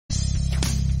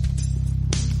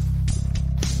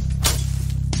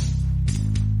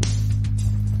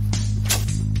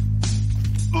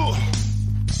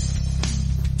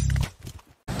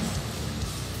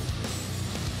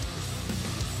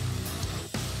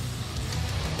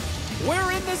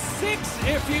in the 6,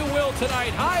 if you will,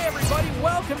 tonight. Hi, everybody.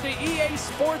 Welcome to EA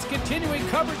Sports, continuing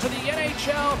coverage of the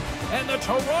NHL. And the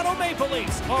Toronto Maple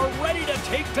Leafs are ready to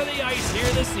take to the ice here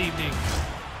this evening.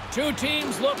 Two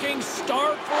teams looking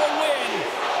starved for a win,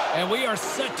 and we are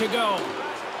set to go.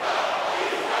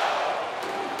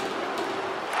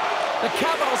 The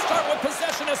Capitals start with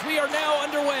possession as we are now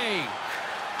underway.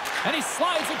 And he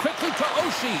slides it quickly to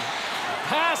Oshie.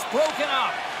 Pass broken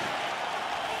up.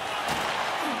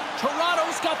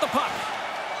 Toronto's got the puck.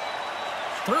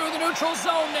 Through the neutral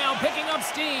zone now, picking up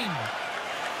steam.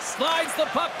 Slides the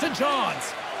puck to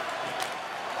Johns.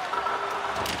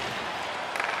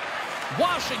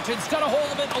 Washington's got a hold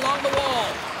of it along the wall.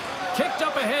 Kicked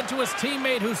up ahead to his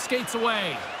teammate who skates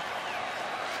away.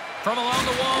 From along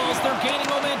the walls, they're gaining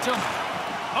momentum.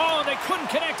 Oh, they couldn't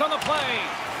connect on the play.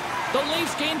 The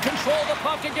Leafs gain control of the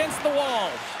puck against the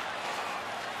wall.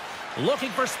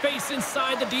 Looking for space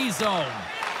inside the D zone.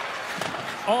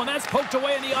 Oh, and that's poked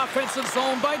away in the offensive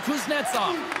zone by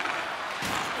Kuznetsov.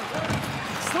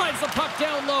 Slides the puck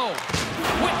down low.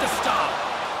 With the stop.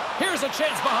 Here's a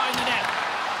chance behind the net.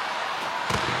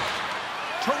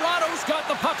 Toronto's got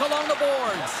the puck along the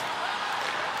boards.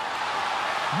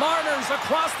 Marner's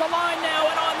across the line now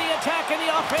and on the attack in the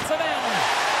offensive end.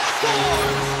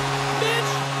 Scores!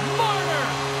 Mitch Marner!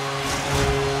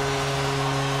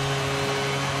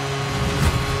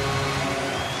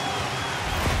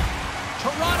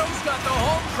 Toronto's got the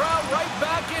home crowd right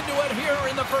back into it here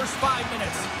in the first 5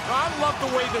 minutes. I love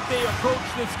the way that they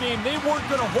approached this game. They weren't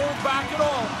going to hold back at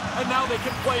all, and now they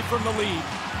can play from the lead.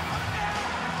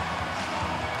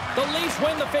 The Leafs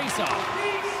win the faceoff.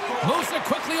 Moves it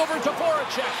quickly over to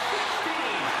Voracek.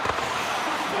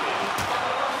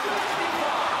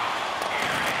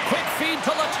 Quick feed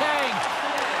to Letang.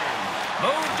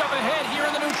 Moved up ahead here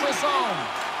in the neutral zone.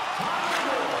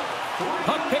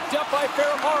 Puck picked up by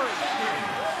Ferrari.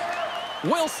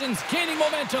 Wilson's gaining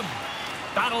momentum.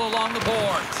 Battle along the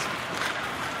boards.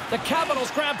 The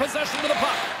Capitals grab possession of the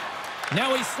puck.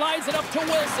 Now he slides it up to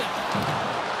Wilson.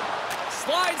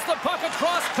 Slides the puck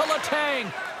across to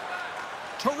Letang.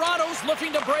 Toronto's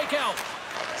looking to break out.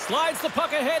 Slides the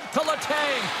puck ahead to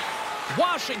Letang.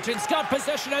 Washington's got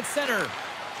possession at center.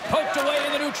 Poked away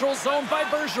in the neutral zone by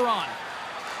Bergeron.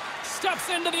 Steps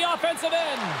into the offensive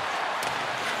end.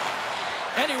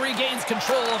 And he regains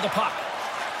control of the puck.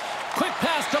 Quick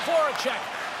pass to Voracek.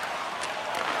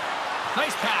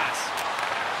 Nice pass.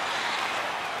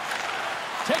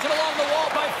 Taken along the wall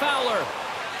by Fowler.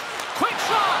 Quick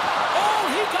shot! Oh,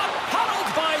 he got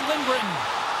puddled by Lindgren.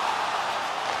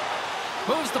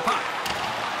 Moves the puck.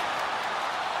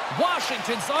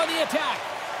 Washington's on the attack.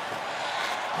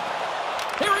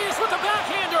 Here he is with the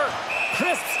backhander.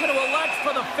 Crisp's going to elect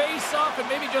for the face-off and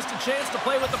maybe just a chance to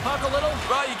play with the puck a little.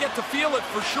 Well, you get to feel it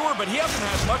for sure, but he hasn't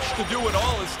had much to do at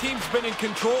all. His team's been in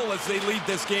control as they lead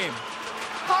this game.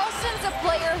 Carlson's a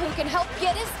player who can help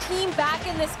get his team back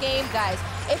in this game, guys.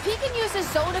 If he can use his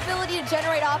zone ability to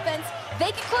generate offense,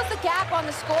 they can close the gap on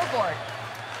the scoreboard.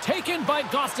 Taken by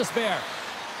Gostisbehere.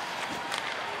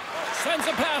 Sends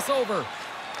a pass over.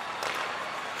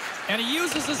 And he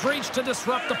uses his reach to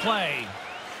disrupt the play.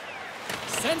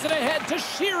 Sends it ahead to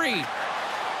Sheary.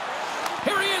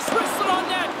 Here he is, wristed on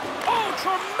net. Oh,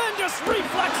 tremendous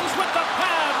reflexes with the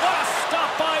pad. What a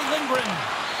stop by Lindgren.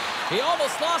 He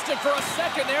almost lost it for a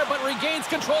second there, but regains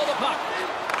control of the puck.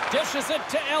 Dishes it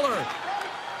to Eller.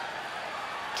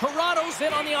 Toronto's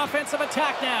in on the offensive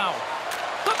attack now.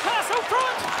 The pass out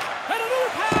front. And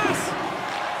another pass.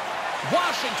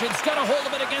 Washington's got a hold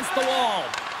of it against the wall.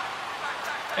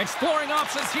 Exploring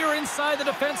options here inside the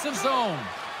defensive zone.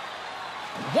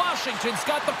 Washington's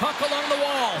got the puck along the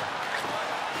wall.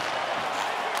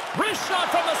 Wrist shot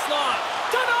from the slot.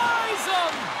 Denies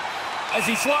him! As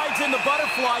he slides in the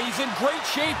butterfly, he's in great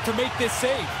shape to make this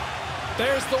save.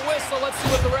 There's the whistle. Let's see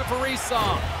what the referee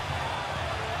saw.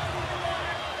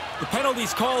 The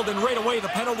penalty's called, and right away the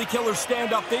penalty killers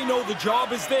stand up. They know the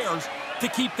job is theirs to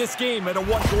keep this game at a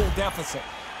one-goal deficit.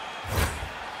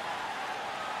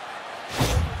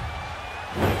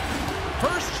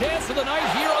 First chance of the night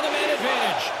here on the man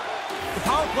advantage. The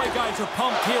power play guys are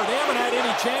pumped here. They haven't had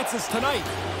any chances tonight.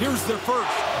 Here's their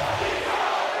first.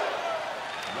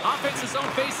 Offense his own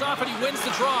face-off, and he wins the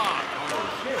draw.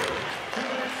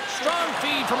 Strong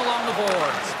feed from along the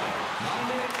boards.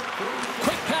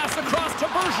 Quick pass across to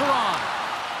Bergeron.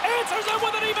 Answers it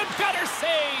with an even better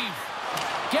save.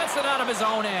 Gets it out of his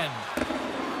own end.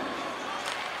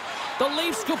 The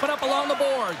Leafs scoop it up along the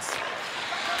boards.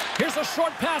 Here's a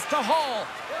short pass to Hall.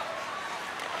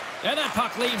 And that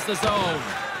puck leaves the zone.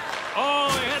 Oh,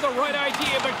 he had the right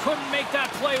idea, but couldn't make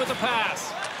that play with the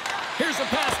pass. Here's a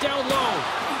pass down low.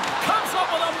 Comes up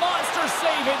with a monster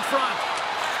save in front.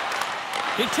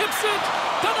 He tips it,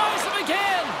 denies him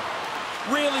again.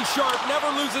 Really sharp, never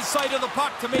loses sight of the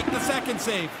puck to make the second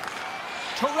save.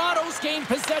 Toronto's gained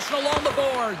possession along the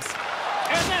boards.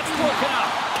 And that's broken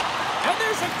up. And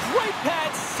there's a great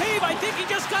pad save. I think he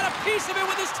just got a piece of it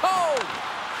with his toe.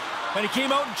 And he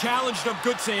came out and challenged him.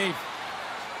 Good save.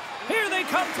 Here they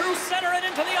come through center and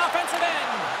into the offensive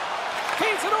end.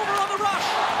 Feeds it over on the rush.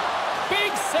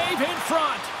 Big save in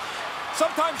front.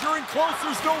 Sometimes you're in close,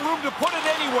 there's no room to put it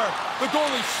anywhere. The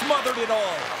goalie smothered it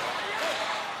all.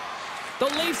 The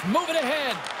Leafs move it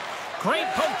ahead. Great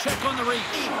poke check on the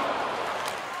reach.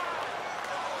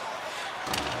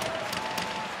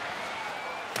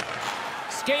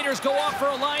 Skaters go off for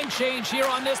a line change here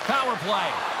on this power play.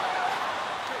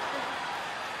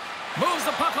 Moves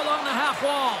the puck along the half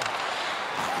wall.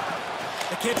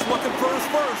 The kid's looking for his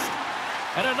first.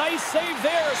 And a nice save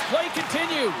there as play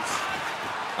continues.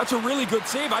 That's a really good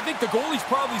save. I think the goalie's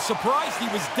probably surprised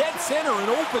he was dead center and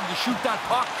open to shoot that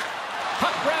puck.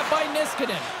 Puck grab by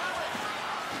Niskanen.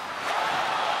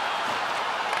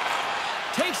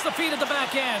 Takes the feed at the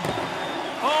back end.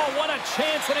 Oh, what a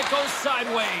chance, and it goes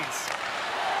sideways.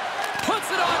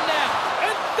 Puts it on net,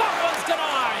 and that one's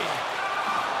denied.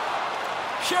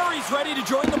 Sherry's ready to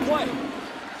join the play.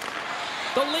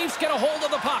 The Leafs get a hold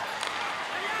of the puck.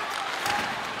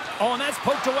 Oh, and that's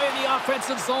poked away in the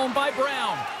offensive zone by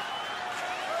Brown.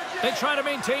 They try to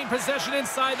maintain possession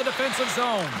inside the defensive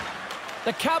zone.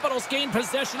 The Capitals gain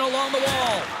possession along the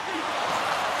wall.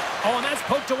 Oh, and that's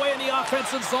poked away in the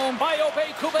offensive zone by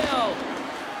Aubé-Kubel.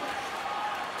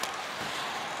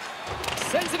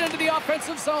 Sends it into the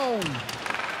offensive zone.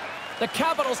 The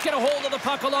Capitals get a hold of the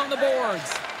puck along the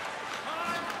boards.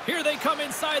 Here they come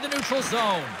inside the neutral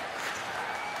zone.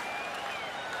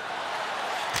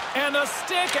 And the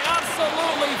stick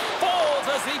absolutely folds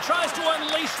as he tries to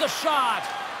unleash the shot.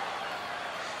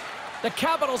 The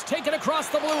Capitals take it across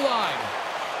the blue line.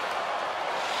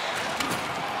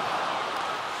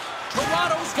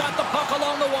 Toronto's got the puck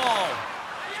along the wall.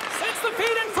 Sends the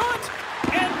feed in front,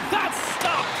 and that's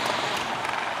stopped.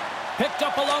 Picked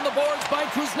up along the boards by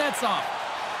Kuznetsov.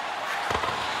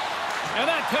 And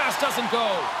that pass doesn't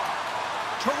go.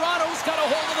 Toronto's got a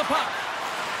hold of the puck.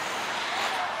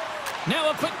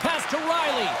 Now a quick pass to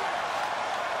Riley.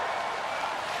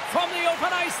 From the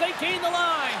open ice, they gain the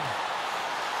line.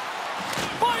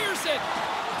 Fires it.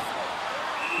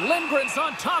 Lindgren's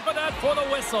on top of that for the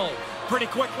whistle. Pretty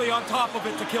quickly on top of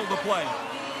it to kill the play.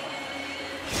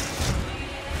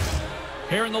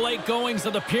 Here in the late goings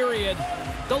of the period,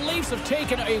 the Leafs have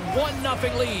taken a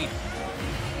 1-0 lead.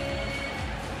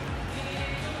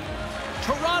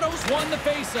 Toronto's won the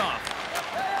faceoff.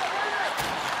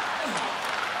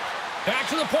 Back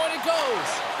to the point it goes.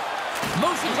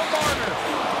 Moves it to Marner.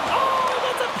 Oh,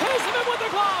 that's a piece of it with the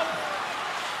glove.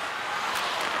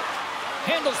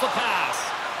 Handles the pass.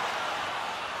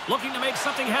 Looking to make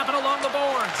something happen along the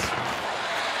boards.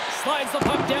 Slides the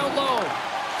puck down low.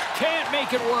 Can't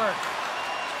make it work.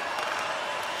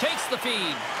 Takes the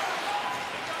feed.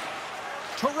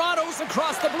 Toronto's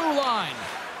across the blue line.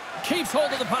 Keeps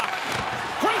hold of the puck.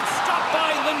 Great stop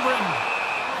by Lindgren.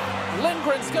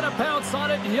 Lindgren's going to bounce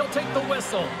on it, and he'll take the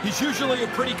whistle. He's usually a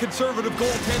pretty conservative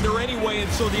goaltender anyway,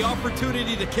 and so the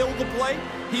opportunity to kill the play,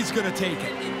 he's going to take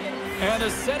it. And the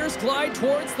centers glide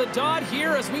towards the dot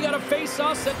here as we got a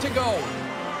face-off set to go.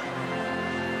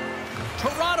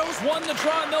 Toronto's won the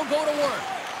draw, and they'll go to work.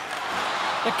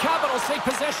 The Capitals take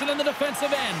possession in the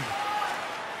defensive end.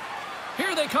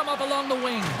 Here they come up along the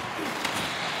wing.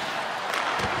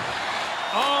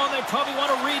 Oh, they probably want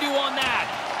a redo on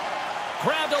that.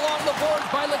 Grabbed along the boards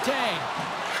by Letang.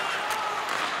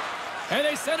 And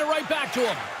they send it right back to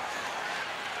him.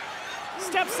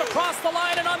 Steps across the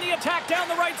line and on the attack down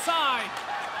the right side.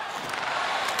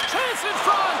 Chance in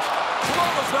front.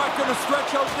 Toronto's not going to stretch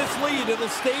out this lead.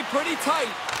 It'll stay pretty tight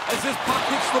as this puck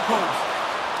hits the post.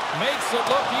 Makes it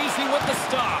look easy with the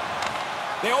stop.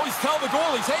 They always tell the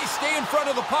goalies, hey, stay in front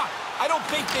of the puck. I don't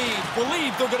think they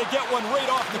believe they're going to get one right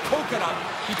off the coconut.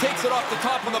 He takes it off the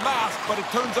top of the mask, but it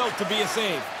turns out to be a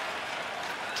save.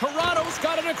 Toronto's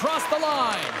got it across the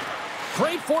line.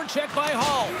 Great forecheck by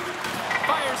Hall.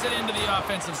 Fires it into the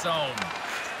offensive zone.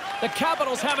 The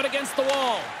Capitals have it against the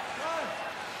wall.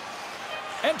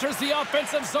 Enters the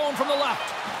offensive zone from the left.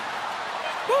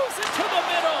 Moves it to the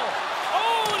middle.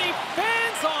 Oh, and he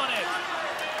fans on it.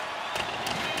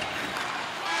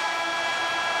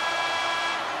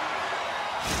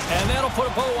 And that'll put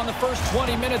a bow on the first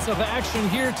 20 minutes of action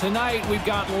here tonight. We've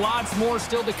got lots more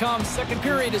still to come. Second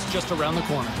period is just around the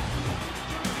corner.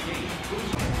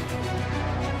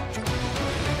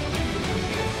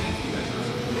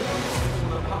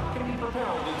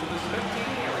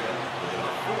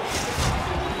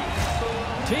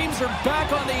 Teams are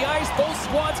back on the ice. Both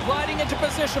squads gliding into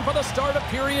position for the start of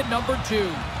period number 2.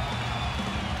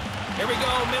 Here we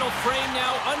go. Middle frame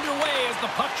now underway as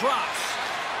the puck drops.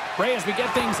 Ray, as we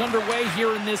get things underway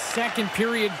here in this second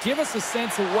period, give us a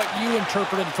sense of what you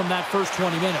interpreted from that first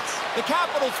 20 minutes. The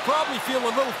Capitals probably feel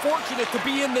a little fortunate to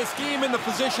be in this game in the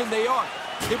position they are.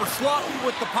 They were sloppy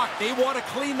with the puck. They want to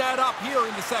clean that up here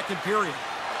in the second period.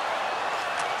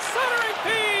 Centering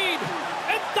feed!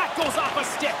 And that goes off a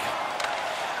stick.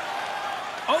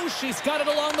 Oh, she's got it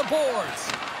along the boards.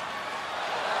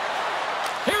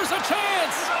 Here's a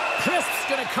chance. Crisp's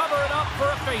going to cover it up for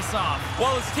a face-off.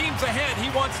 While his team's ahead, he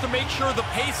wants to make sure the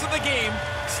pace of the game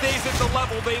stays at the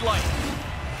level they like.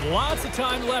 Lots of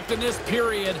time left in this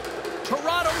period.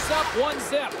 Toronto's up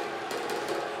 1-0.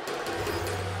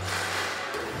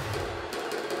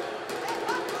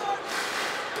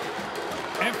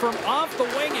 And from off the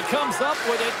wing, he comes up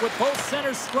with it with both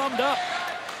centers scrummed up.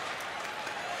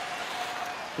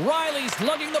 Riley's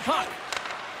lugging the puck.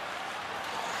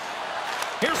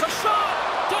 Here's a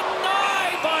shot.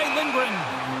 Denied by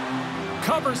Lindgren.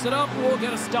 Covers it up. We'll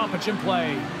get a stoppage in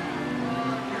play.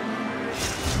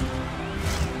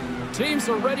 Teams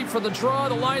are ready for the draw.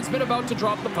 The linesman about to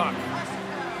drop the puck.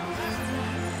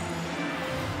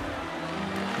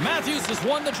 Matthews has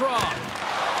won the draw.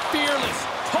 Fearless.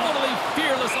 Totally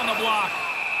fearless on the block.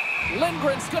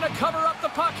 Lindgren's going to cover up the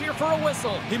puck here for a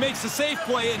whistle. He makes a safe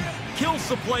play and kills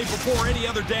the play before any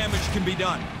other damage can be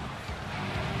done.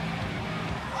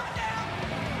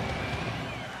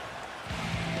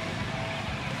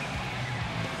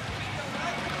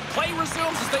 Play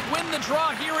resumes as they win the draw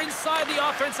here inside the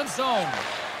offensive zone.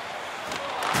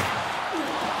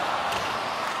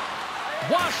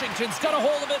 Washington's got a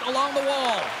hold of it along the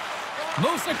wall.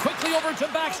 Moves it quickly over to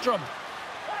Backstrom.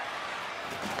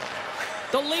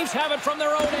 The Leafs have it from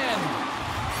their own end.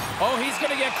 Oh, he's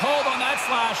going to get called on that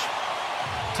slash.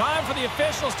 Time for the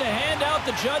officials to hand out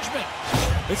the judgment.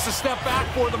 It's a step back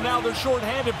for them now. They're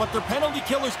shorthanded, but their penalty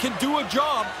killers can do a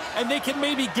job, and they can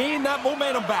maybe gain that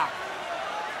momentum back.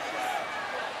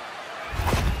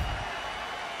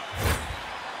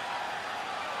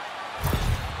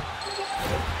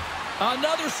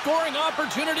 Another scoring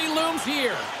opportunity looms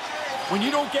here. When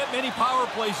you don't get many power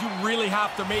plays, you really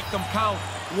have to make them count.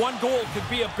 One goal could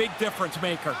be a big difference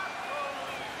maker.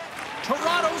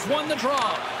 Toronto's won the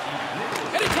draw.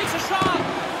 And he takes a shot.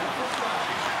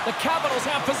 The Capitals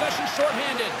have possession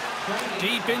shorthanded.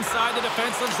 Deep inside the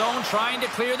defensive zone, trying to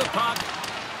clear the puck.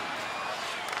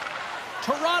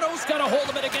 Toronto's got a hold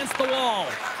of it against the wall.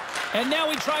 And now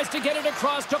he tries to get it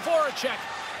across to Voracek.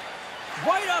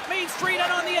 Right up Main Street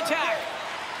and on the attack.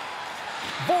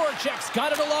 Voracek's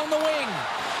got it along the wing.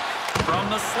 From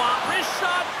the slot, wrist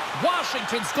shot.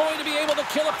 Washington's going to be able to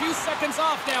kill a few seconds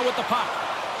off now with the puck.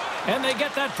 And they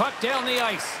get that puck down the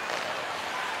ice.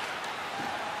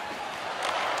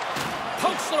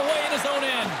 Pokes it away at his own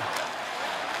end.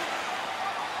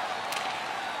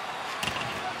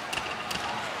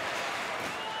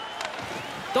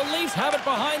 The Leafs have it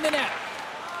behind the net.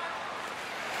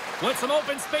 With some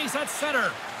open space at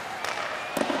center.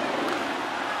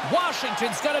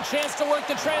 Washington's got a chance to work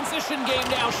the transition game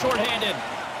now shorthanded.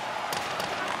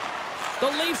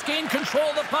 The Leafs gain control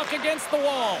of the puck against the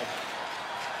wall.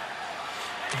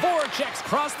 Voracek's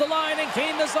crossed the line and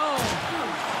gained the zone.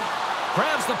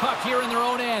 Grabs the puck here in their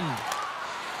own end.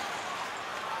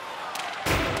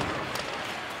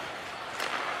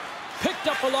 Picked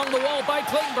up along the wall by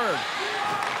Klingberg.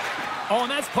 Oh,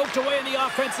 and that's poked away in the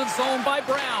offensive zone by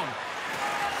Brown.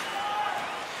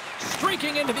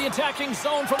 Streaking into the attacking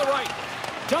zone for the right.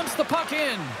 Dumps the puck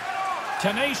in.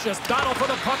 Tenacious battle for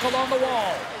the puck along the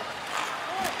wall.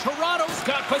 Toronto's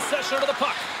got possession of the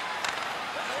puck.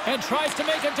 And tries to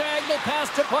make a diagonal pass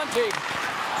to Bunting.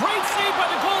 Great save by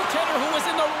the goaltender who was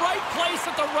in the right place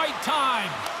at the right time.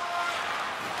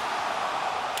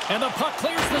 And the puck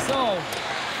clears the zone.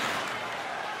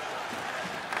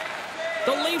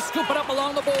 The Leafs scoop it up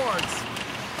along the boards.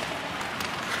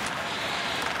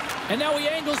 And now he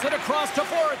angles it across to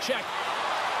Voracek.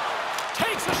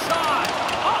 Takes a shot.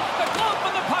 Off the glove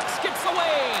and the puck skips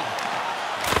away.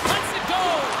 Lets it go.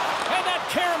 And that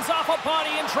caroms off a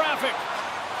body in traffic.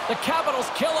 The Capitals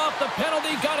kill off the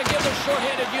penalty. Got to give the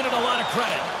shorthanded unit a lot of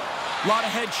credit. A lot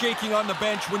of head shaking on the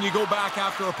bench when you go back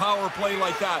after a power play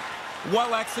like that.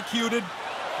 Well executed.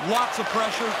 Lots of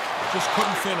pressure. Just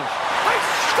couldn't finish.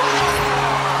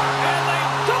 And they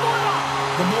double it up.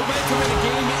 The momentum in a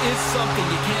game is something.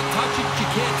 You can't touch it, you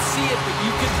can't see it, but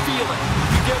you can feel it.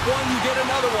 You get one, you get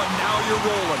another one. Now you're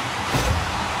rolling.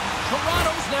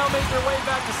 Toronto's now now make their way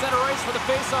back to center ice for the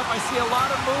faceoff. I see a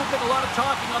lot of movement, a lot of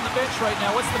talking on the bench right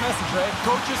now. What's the message, Ray?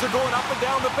 Coaches are going up and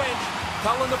down the bench,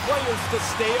 telling the players to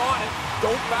stay on it.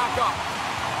 Don't back up.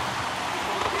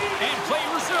 And play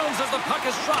resumes as the puck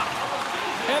is dropped.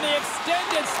 And the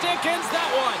extended stick ends that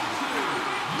one.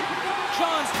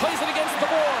 Johns plays it against the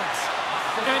boards.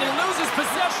 And he loses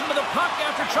possession of the puck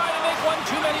after trying to make one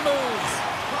too many moves.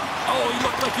 Oh, he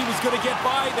looked like he was going to get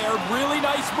by there. Really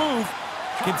nice move.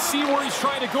 Can see where he's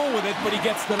trying to go with it, but he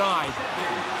gets denied.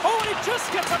 Oh, and he just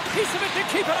gets a piece of it to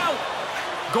keep it out.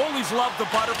 Goalies love the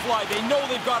butterfly. They know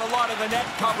they've got a lot of the net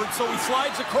covered, so he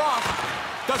slides across.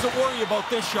 Doesn't worry about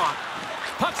this shot.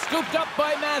 Puck scooped up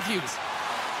by Matthews.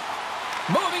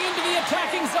 Moving into the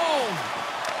attacking zone.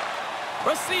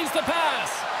 Receives the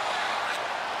pass.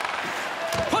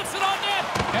 Puts it on net.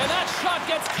 And that shot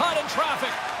gets caught in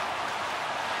traffic.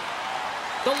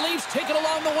 The Leafs take it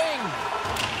along the wing.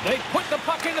 They put the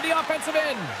puck into the offensive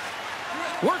end.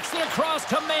 Works it across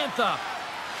to Mantha.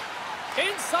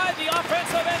 Inside the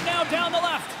offensive end now down the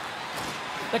left.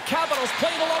 The Capitals play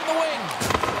it along the wing.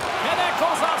 And that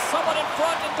goes off someone in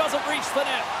front and doesn't reach the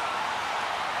net.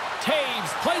 Taves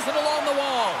plays it along the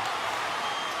wall.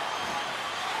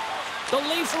 The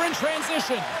Leafs are in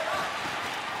transition.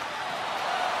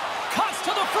 Cuts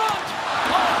to the front.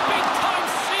 Oh, big-time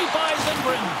save by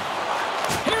Lindgren.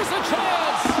 Here's a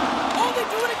chance. Oh, they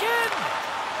do it again.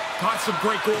 Got some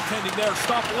great goaltending there.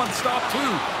 Stop one, stop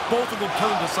two. Both of them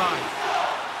turned aside.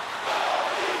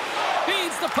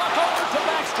 Feeds the puck over to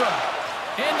Backstrom.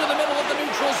 Into the middle of the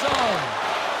neutral zone.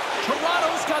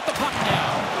 Toronto's got the puck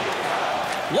now.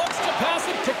 Looks to pass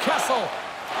it to Kessel.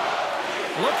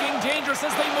 Looking dangerous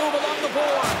as they move along the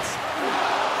boards.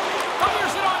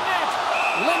 Fires it on net.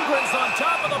 Lindgren's on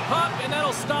top of the puck, and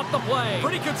that'll stop the play.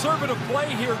 Pretty conservative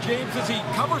play here, James, as he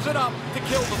covers it up to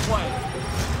kill the play.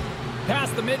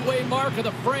 Past the midway mark of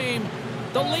the frame,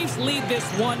 the Leafs lead this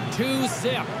one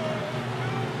 2-0.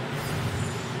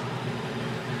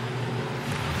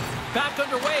 Back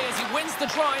underway as he wins the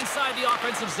draw inside the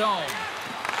offensive zone.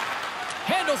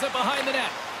 Handles it behind the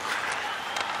net.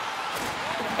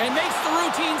 And makes the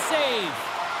routine save.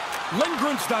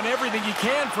 Lindgren's done everything he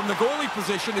can from the goalie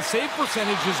position. His save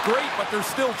percentage is great, but they're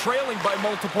still trailing by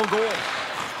multiple goals.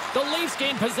 The Leafs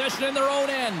gain possession in their own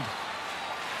end.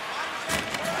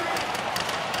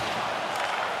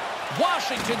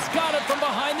 Washington's got it from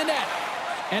behind the net.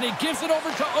 And he gives it over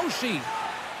to Oshie.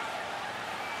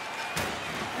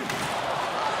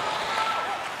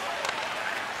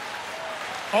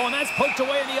 Oh, and that's poked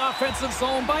away in the offensive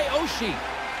zone by Oshie.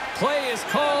 Play is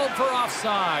called for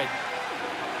offside.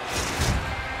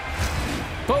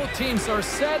 Both teams are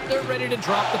set. They're ready to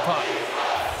drop the puck.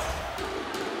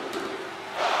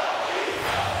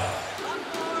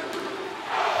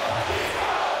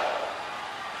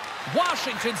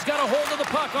 Washington's got a hold of the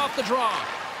puck off the draw.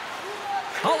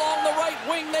 Along the right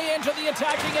wing, they enter the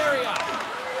attacking area.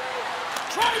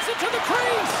 Drives it to the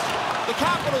crease. The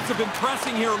Capitals have been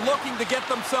pressing here, looking to get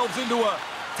themselves into a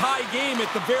tie game at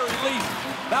the very least.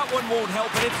 That one won't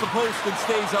help, and it's the post and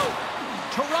stays out.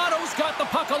 Toronto's got the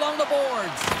puck along the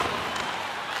boards.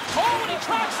 Oh, and he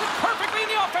tracks it perfectly in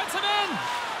the offensive end.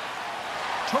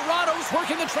 Toronto's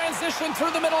working the transition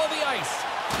through the middle of the ice.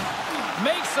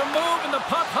 Makes a move, and the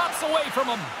puck hops away from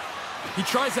him. He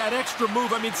tries that extra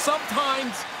move. I mean,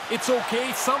 sometimes it's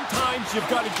okay. Sometimes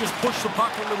you've got to just push the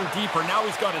puck a little deeper. Now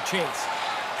he's got a chance.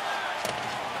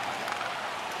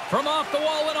 From off the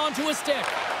wall and onto a stick.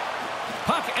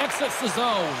 Puck exits the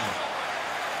zone.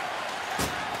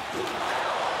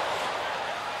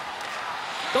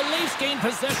 The Leafs gain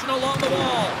possession along the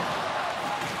wall.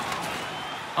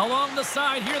 Along the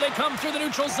side, here they come through the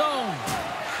neutral zone.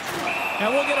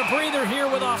 And we'll get a breather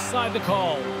here with offside the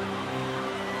call.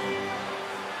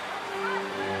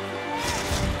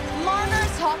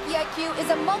 Marner's hockey IQ is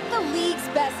among the league's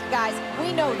best, guys.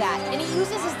 We know that. And he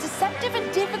uses his deceptive and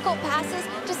difficult passes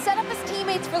to set up his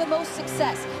teammates for the most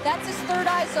success. That's his third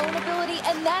eye zone ability,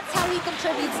 and that's how he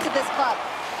contributes to this club.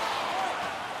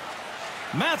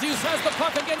 Matthews has the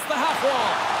puck against the half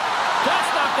wall.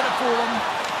 That's not going to fool him.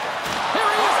 Here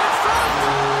he is in front.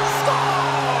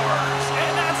 Scores!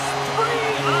 And that's 3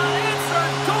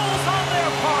 unanswered goals on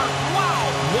their part. Wow!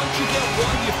 Once you get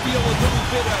one, you feel a little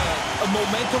bit of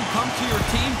momentum come to your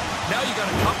team. Now you got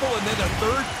a couple and then a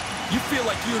third. You feel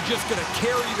like you're just going to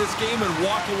carry this game and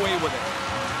walk away with it.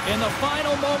 In the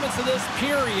final moments of this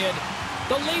period,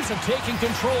 the Leafs are taking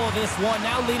control of this one,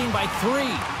 now leading by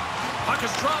 3. Puck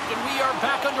is dropped, and we are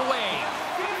back underway.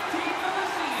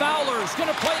 Fowler's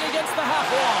going to play it against the half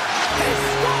wall. He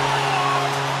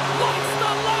scores! Lights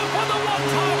the lamp on the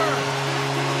one-timer!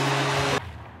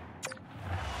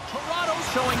 Toronto's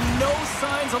showing no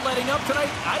signs of letting up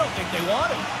tonight. I don't think they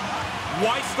want it.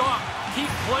 Why stop? Keep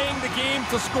playing the game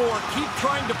to score. Keep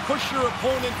trying to push your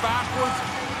opponent backwards.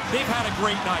 They've had a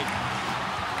great night.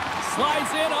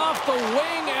 Slides in off the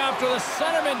wing after the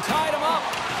centerman tied him up.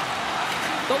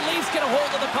 The Leafs get a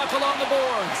hold of the puck along the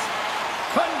boards.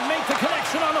 Couldn't make the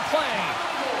connection on the play.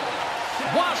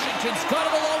 Washington's got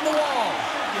it along the wall.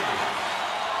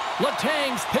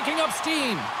 Letang's picking up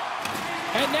steam.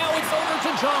 And now it's over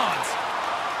to Johns.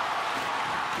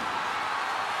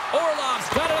 Orlov's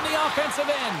got it on the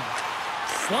offensive end.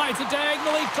 Slides it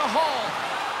diagonally to Hall.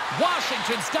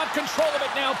 Washington's got control of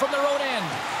it now from their own end.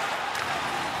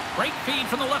 Great feed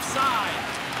from the left side.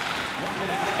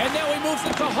 And now he moves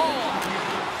it to Hall.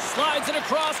 Slides it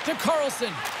across to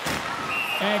Carlson.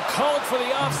 And called for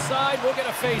the offside. We'll get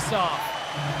a face-off.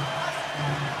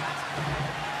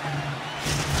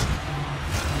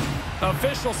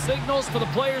 Official signals for the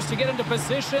players to get into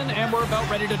position, and we're about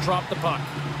ready to drop the puck.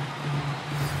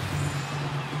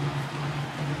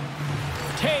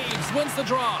 Taves wins the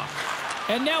draw.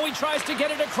 And now he tries to get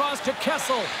it across to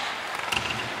Kessel.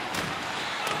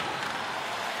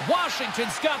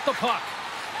 Washington's got the puck.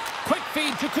 Quick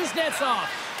feed to Kuznetsov.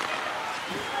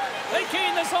 They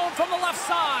gain the zone from the left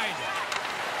side.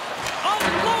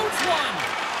 Unloads one.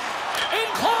 In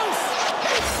close.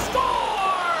 He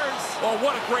scores! Well,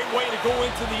 what a great way to go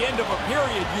into the end of a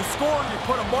period. You score, you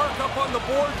put a mark up on the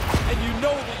board, and you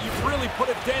know that you've really put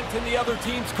a dent in the other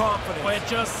team's confidence. With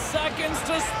just seconds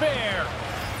to spare.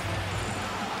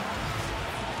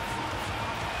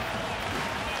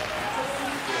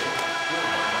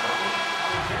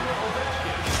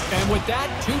 And with that,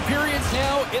 2 periods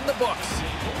now in the books.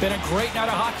 Been a great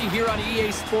night of hockey here on EA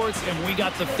Sports, and we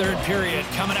got the 3rd period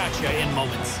coming at you in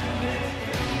moments.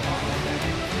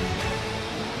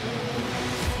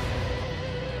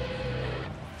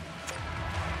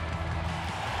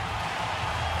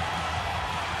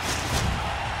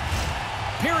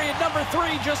 Period number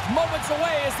 3 just moments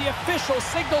away as the official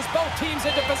signals both teams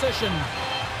into position.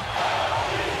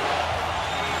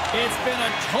 It's been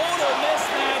a total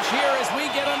mismatch here as we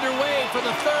get underway for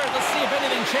the 3rd. Let's see if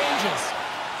anything changes.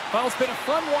 Well, it's been a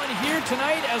fun one here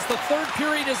tonight as the 3rd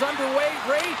period is underway.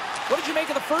 Ray, what did you make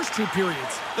of the first 2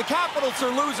 periods? The Capitals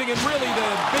are losing, and really the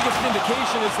biggest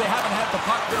indication is they haven't had the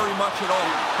puck very much at all.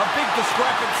 A big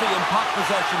discrepancy in puck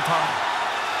possession time.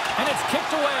 And it's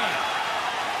kicked away.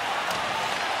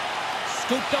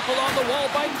 Scooped up along the wall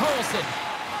by Carlson.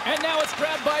 And now it's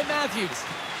grabbed by Matthews.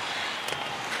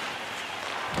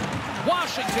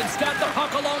 Washington's got the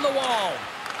puck along the wall.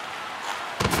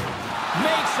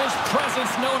 Makes his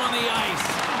presence known on the ice.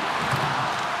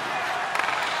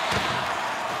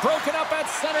 Broken up at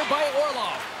center by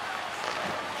Orlov.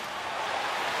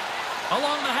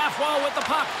 Along the half wall with the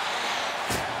puck.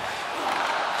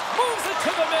 Moves it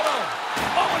to the middle.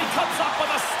 Oh, and he comes up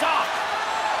with a stop.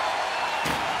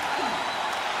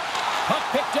 Puck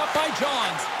picked up by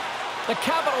Johns. The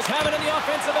Capitals have it in the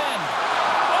offensive end.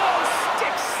 Oh,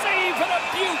 stick save and a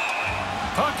beaut.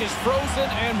 Puck is frozen,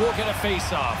 and we'll get a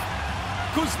face-off.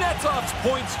 Kuznetsov's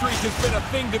point streak has been a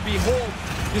thing to behold.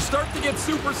 You start to get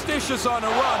superstitious on a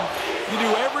run. You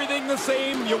do everything the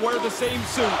same, you wear the same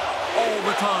suit all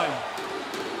the time.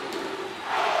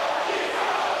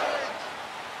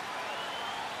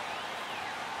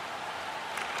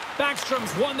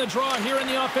 Backstrom's won the draw here in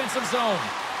the offensive zone.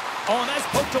 Oh, and that's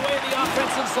poked away in the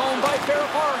offensive zone by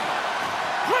Ferrari.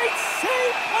 Great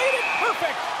save, played it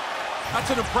perfect. That's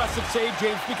an impressive save,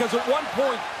 James, because at one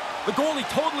point, the goalie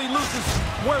totally loses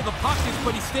where the puck is,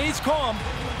 but he stays calm,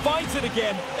 finds it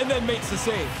again, and then makes the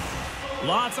save.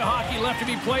 Lots of hockey left to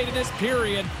be played in this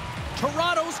period.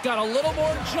 Toronto's got a little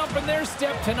more jump in their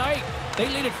step tonight. They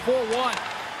lead it 4-1.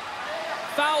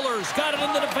 Fowler's got it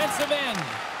in the defensive end.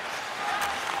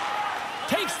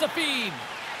 Takes the feed.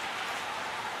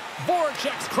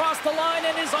 Voracek's crossed the line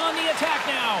and is on the attack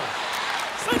now.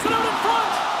 Sends it out in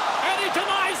front, and he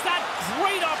denies that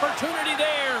great opportunity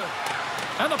there.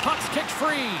 And the puck's kicked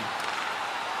free.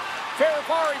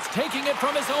 Ferrari's taking it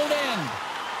from his own end.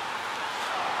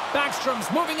 Backstrom's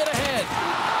moving it ahead.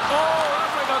 Oh,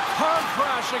 that's like a car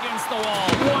crash against the wall.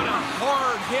 What a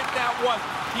hard hit that was.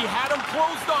 He had him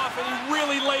closed off, and he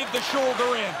really laid the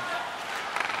shoulder in.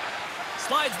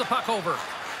 Slides the puck over.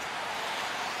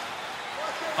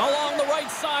 Along the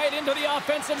right side into the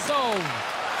offensive zone.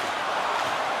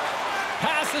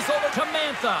 Passes over to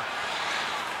Mantha.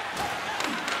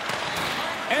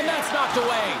 And that's knocked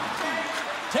away.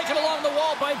 Taken along the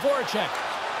wall by Voracek.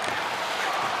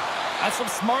 That's some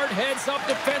smart heads-up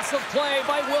defensive play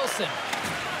by Wilson.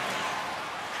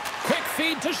 Quick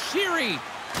feed to Sheary.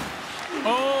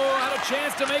 Oh, had a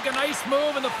chance to make a nice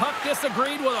move, and the puck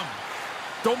disagreed with him.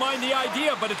 Don't mind the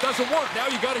idea, but it doesn't work. Now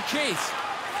you got to chase.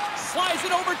 Slides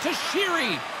it over to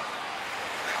Sheary.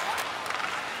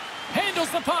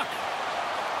 Handles the puck.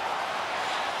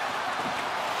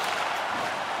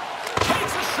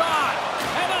 Takes a shot,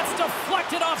 and that's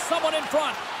deflected off someone in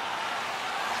front.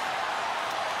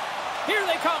 Here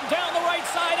they come down the right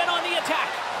side and on the attack.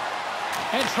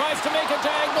 And tries to make a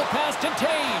diagonal pass to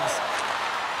Taves.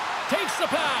 Takes the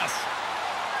pass.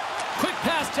 Quick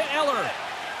pass to Eller.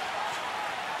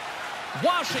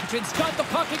 Washington's got the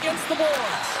puck against the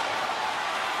boards.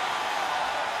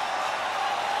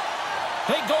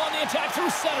 They go on the attack through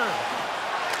center.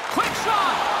 Quick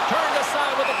shot. Turned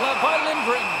aside with the glove by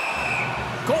Lindgren.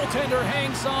 Goaltender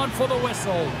hangs on for the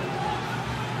whistle.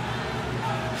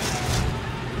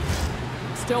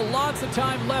 Still lots of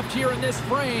time left here in this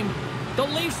frame. The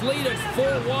Leafs lead at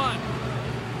 4-1.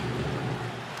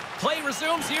 Play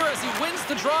resumes here as he wins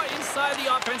the draw inside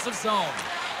the offensive zone.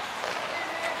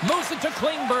 Moves it to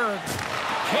Klingberg.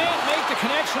 Can't make the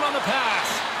connection on the pass.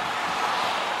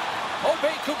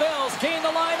 Kubel's gained the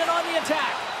line and on the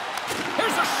attack.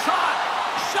 Here's a shot.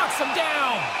 Shuts him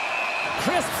down.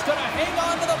 Crisp's going to hang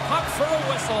on to the puck for a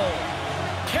whistle.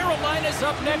 Carolina's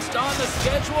up next on the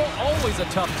schedule. Always a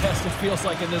tough test, it feels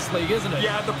like, in this league, isn't it?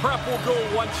 Yeah, the prep will go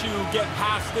once you get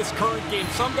past this current game.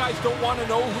 Some guys don't want to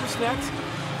know who's next.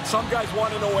 Some guys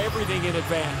want to know everything in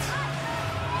advance.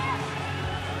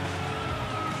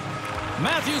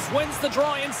 Matthews wins the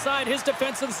draw inside his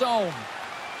defensive zone.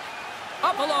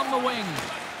 Up along the wing.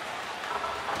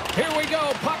 Here we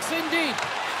go. Puck's in deep.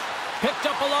 Picked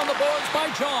up along the boards by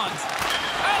Johns.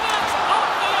 And that's up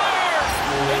the air.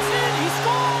 It's in. He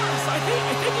scores. I think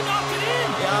he knocked it in.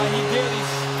 Yeah, he did.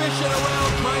 He's fishing around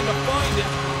trying to find it,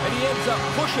 and he ends up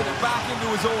pushing it back into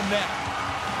his own net.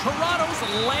 Toronto's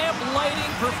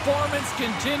lamp-lighting performance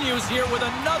continues here with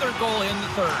another goal in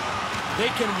the third. They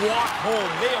can walk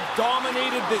home. They have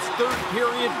dominated this third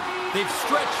period. They've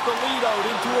stretched the lead out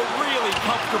into a really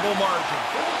comfortable margin.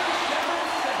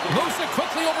 Moves it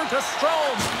quickly over to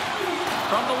Strome.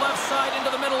 From the left side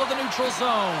into the middle of the neutral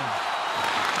zone.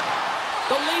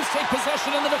 The Leafs take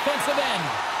possession in the defensive end.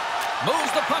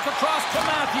 Moves the puck across to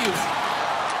Matthews.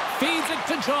 Feeds it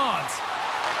to Johns.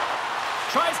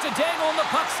 Tries to dangle and the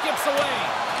puck skips away.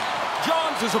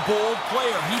 Johns is a bold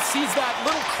player. He sees that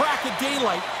little crack of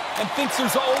daylight and thinks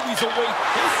there's always a way.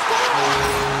 He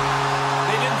scores!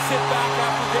 They didn't sit back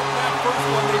after getting that first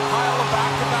one. They pile a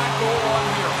back-to-back goal on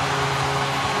here.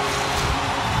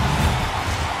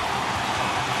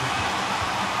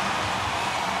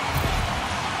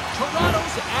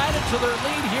 Toronto's added to their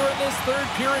lead here in this third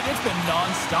period. It's been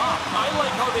non-stop. I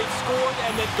like how they've scored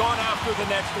and then gone after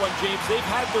the next one, James. They've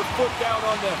had their foot down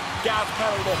on the gas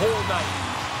pedal the whole night.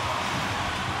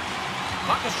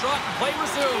 Puck is shot and play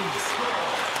resumes.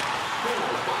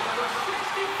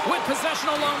 With possession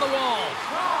along the wall.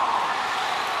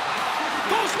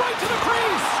 Goes right to the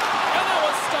crease. And that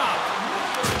was stopped.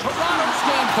 Toronto's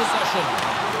gained possession.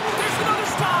 There's another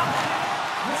stop.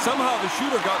 Somehow the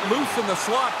shooter got loose in the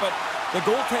slot, but the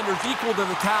goaltender's equal to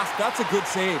the task. That's a good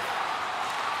save.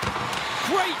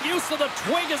 Great use of the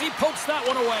twig as he pokes that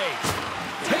one away.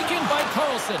 Taken by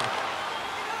Carlson.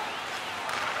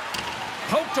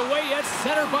 Poked away at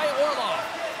center by Orlov.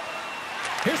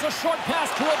 Here's a short pass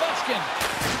to Ovechkin.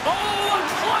 Oh, a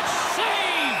clutch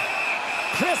save!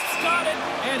 Crisp's got it,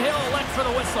 and he'll elect for the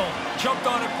whistle. Jumped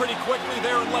on it pretty quickly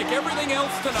there, and like everything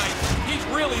else tonight, he's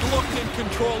really looked in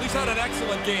control. He's had an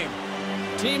excellent game.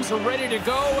 Teams are ready to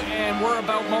go, and we're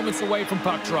about moments away from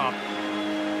puck drop.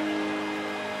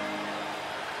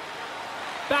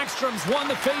 Backstrom's won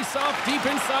the face-off deep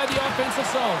inside the offensive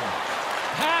zone.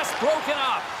 Pass broken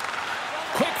up.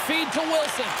 Quick feed to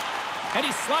Wilson. And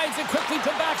he slides it quickly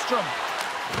to Backstrom.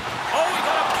 Oh, he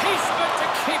got a piece of it to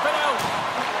keep it out.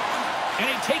 And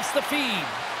he takes the feed.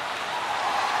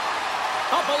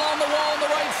 Up along the wall on the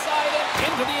right side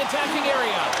and into the attacking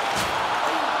area.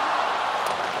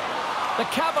 The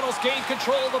Capitals gain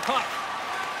control of the puck.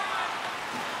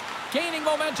 Gaining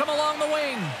momentum along the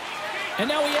wing.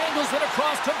 And now he angles it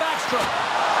across to Backstrom.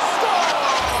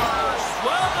 Scores!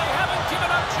 Well, they haven't given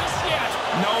up just yet.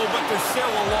 No, but there's still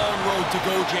a long road to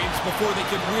go, James, before they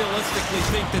can realistically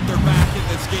think that they're back in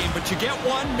this game. But you get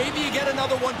one, maybe you get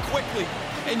another one quickly,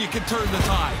 and you can turn the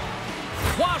tide.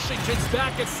 Washington's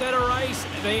back at center ice.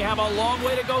 They have a long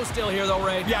way to go still here, though,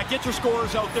 Ray. Yeah, get your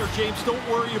scorers out there, James. Don't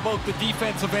worry about the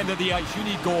defensive end of the ice. You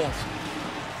need goals.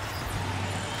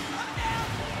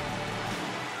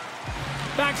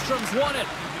 Backstrom's won it.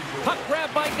 Puck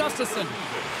grab by Gustafsson.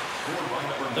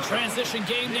 The transition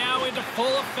game now into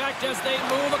full effect as they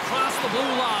move across the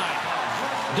blue line.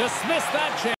 Dismiss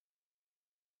that chance.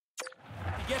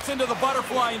 He gets into the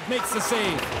butterfly and makes the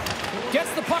save.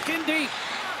 Gets the puck in deep.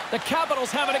 The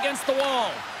Capitals have it against the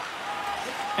wall.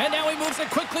 And now he moves it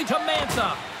quickly to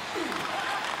Mantha.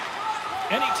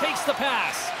 And he takes the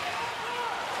pass.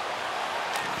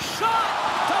 Shot!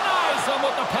 Denies him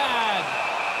with the pad.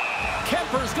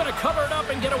 Kemper's going to cover it up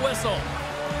and get a whistle.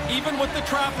 Even with the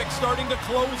traffic starting to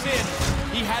close in,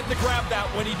 he had to grab that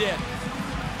when he did.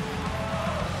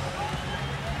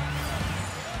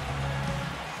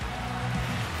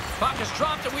 Puck is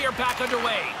dropped and we are back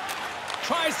underway.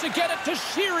 Tries to get it to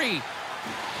Sheary.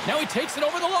 Now he takes it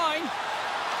over the line.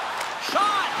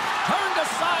 Shot! Turned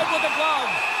aside with a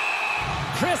glove.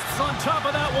 Crisps on top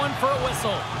of that one for a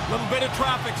whistle. Little bit of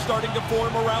traffic starting to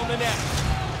form around the net.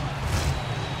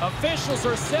 Officials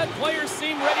are set. Players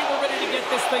seem ready. We're ready to get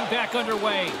this thing back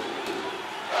underway.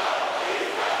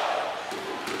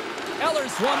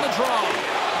 Eller's won the draw.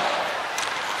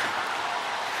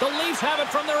 The Leafs have it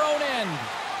from their own end.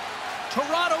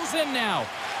 Toronto's in now.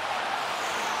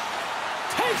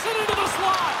 Takes it into the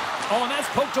slot. Oh, and that's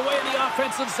poked away in the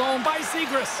offensive zone by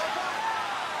Zegras.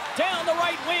 Down the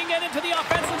right wing and into the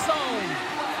offensive zone.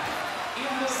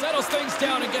 Settles things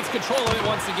down and gets control of it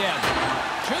once again.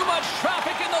 Too much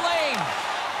traffic in the lane.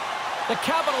 The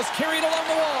Capitals carried along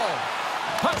the wall.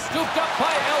 Puck scooped up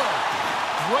by Eller.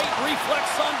 Great reflex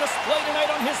on display tonight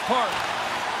on his part.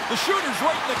 The shooter's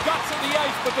right in the guts of the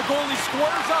ice, but the goalie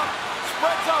squares up,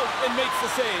 spreads out, and makes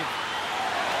the save.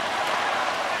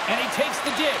 And he takes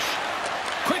the dish.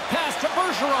 Quick pass to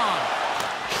Bergeron.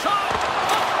 Shot!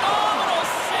 Phenomenal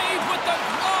save with the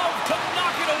glove to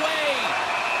knock it away.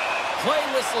 Play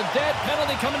whistle dead.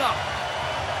 Penalty coming up.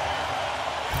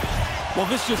 Well,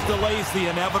 this just delays the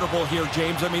inevitable here,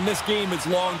 James. I mean, this game is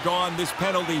long gone. This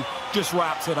penalty just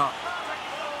wraps it up.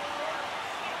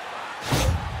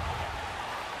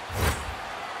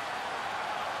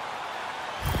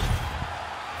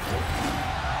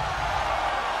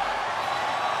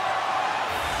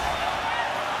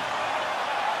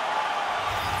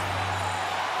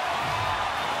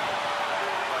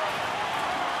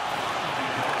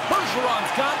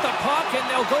 Bergeron's got the puck, and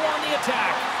they'll go on the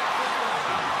attack.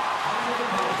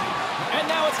 And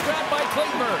now it's grabbed by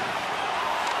Klingberg.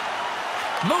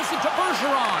 Moves it to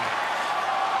Bergeron.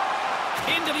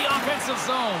 Into the offensive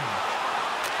zone.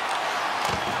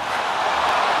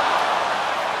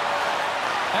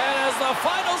 And as the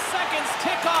final seconds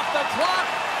tick off the clock,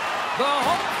 the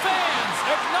home fans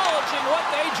acknowledging what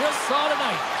they just saw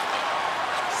tonight.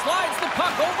 Slides the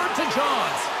puck over to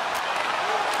Johns.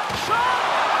 Shot!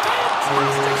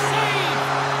 Fantastic save!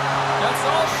 That's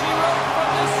all she wrote from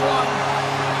this one.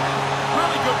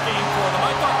 Really good game for them.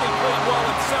 I thought they played well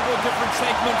in several different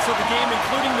segments of the game,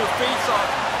 including their face-off,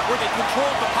 where they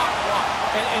controlled the puck a lot.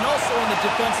 And also in the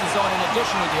defensive zone, in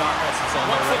addition to the offensive zone.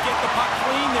 Once they get the puck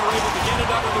clean, they were able to get it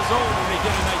out of the zone, and they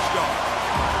did a nice job.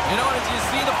 You know, as you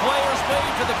see the players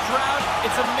wave to the crowd,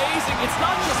 it's amazing. It's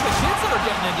not just the kids that are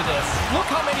getting into this. Look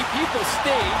how many people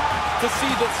stayed to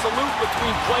see the salute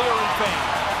between player and fan.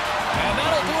 And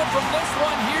that'll do it from this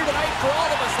one here tonight for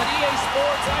all of us at EA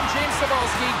Sports. I'm James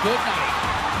Cybulski. Good night.